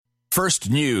First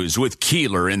News with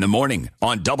Keeler in the morning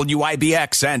on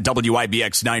WIBX and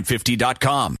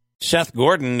WIBX950.com. Seth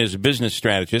Gordon is a business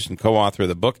strategist and co-author of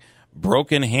the book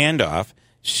Broken Handoff,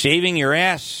 Saving Your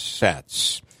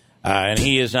Assets. And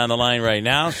he is on the line right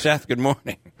now. Seth, good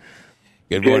morning.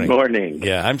 Good morning.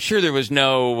 Yeah, I'm sure there was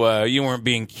no, you weren't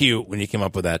being cute when you came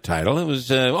up with that title. It was,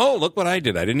 oh, look what I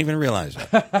did. I didn't even realize it.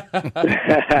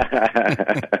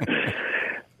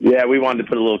 Yeah, we wanted to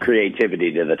put a little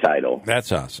creativity to the title.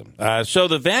 That's awesome. So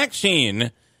the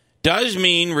vaccine does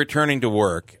mean returning to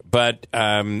work, but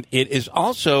it is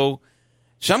also,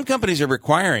 some companies are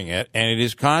requiring it, and it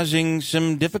is causing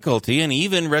some difficulty and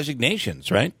even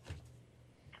resignations, right?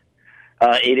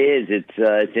 It is.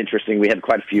 It's interesting. We had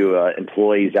quite a few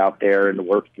employees out there in the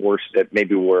workforce that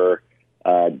maybe were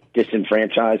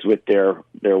disenfranchised with their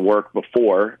work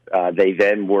before. They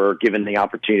then were given the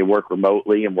opportunity to work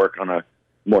remotely and work on a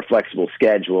more flexible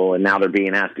schedule, and now they're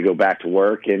being asked to go back to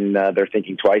work, and they're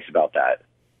thinking twice about that.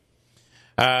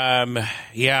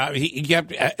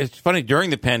 It's funny. During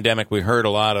the pandemic, we heard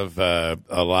a lot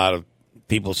of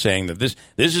people saying that this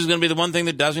is going to be the one thing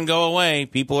that doesn't go away.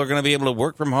 People are going to be able to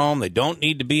work from home. They don't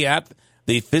need to be at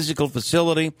the physical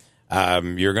facility.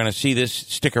 You're going to see this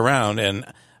stick around, and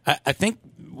I think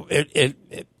I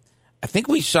think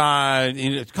we saw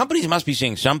companies must be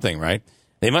seeing something, right?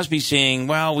 They must be seeing,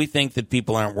 well, we think that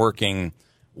people aren't working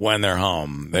when they're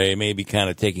home. They may be kind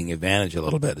of taking advantage a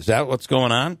little bit. Is that what's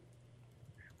going on?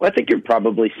 Well, I think you're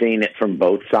probably seeing it from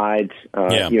both sides.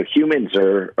 Humans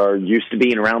are used to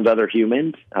being around other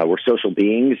humans. We're social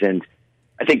beings, and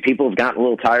I think people have gotten a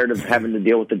little tired of having to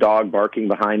deal with the dog barking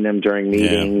behind them during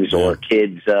meetings or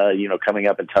kids, coming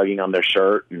up and tugging on their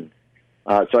shirt. And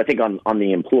so I think on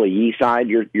the employee side,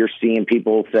 you're seeing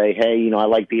people say, hey, I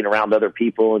like being around other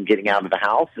people and getting out of the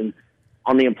house. And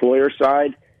on the employer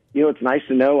side, it's nice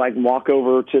to know I can walk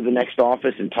over to the next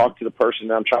office and talk to the person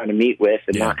that I'm trying to meet with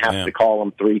and not have to call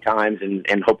them 3 times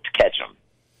and hope to catch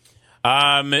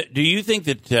them. Do you think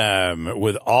that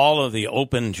with all of the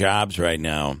open jobs right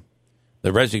now,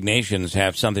 the resignations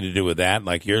have something to do with that?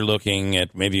 Like you're looking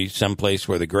at maybe some place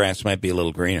where the grass might be a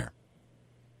little greener.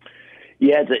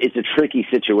 Yeah, it's a tricky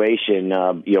situation.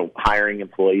 Hiring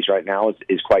employees right now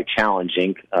is quite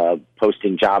challenging.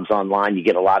 Posting jobs online, you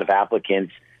get a lot of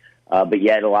applicants. But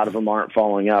yet a lot of them aren't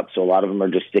following up, so a lot of them are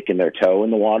just sticking their toe in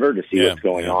the water to see what's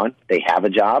going on. They have a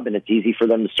job, and it's easy for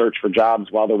them to search for jobs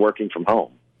while they're working from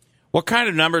home. What kind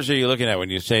of numbers are you looking at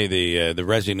when you say the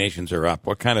resignations are up?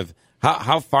 What kind of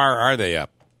how far are they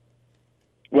up?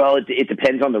 Well, it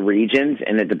depends on the regions,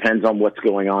 and it depends on what's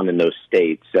going on in those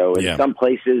states. So in some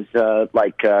places, the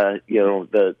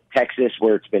Texas,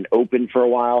 where it's been open for a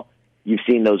while, you've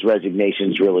seen those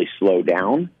resignations really slow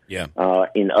down. Yeah.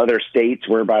 In other states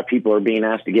whereby people are being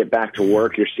asked to get back to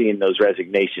work, you're seeing those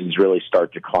resignations really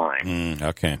start to climb.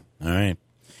 Okay. All right.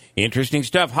 Interesting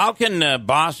stuff. How can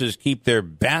bosses keep their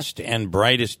best and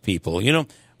brightest people?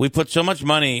 We put so much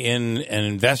money in and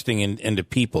investing into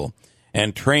people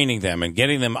and training them and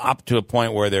getting them up to a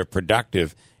point where they're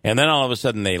productive, and then all of a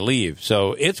sudden they leave.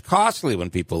 So it's costly when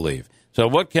people leave. So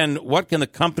what can the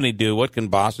company do? What can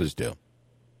bosses do?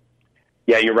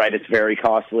 Yeah, you're right. It's very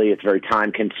costly. It's very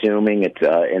time-consuming.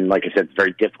 And like I said, it's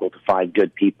very difficult to find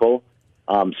good people.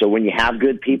 So when you have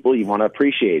good people, you want to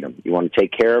appreciate them. You want to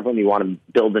take care of them. You want to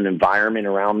build an environment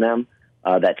around them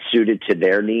that's suited to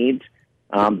their needs.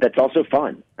 That's also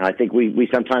fun. I think we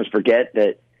sometimes forget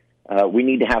that we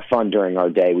need to have fun during our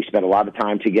day. We spend a lot of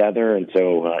time together, and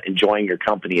so enjoying your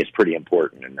company is pretty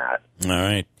important in that. All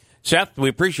right. Seth, we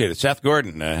appreciate it. Seth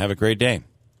Gordon, have a great day.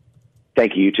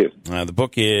 Thank you, you too. The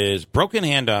book is Broken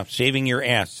Handoff, Saving Your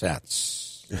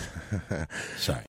Assets. Sorry.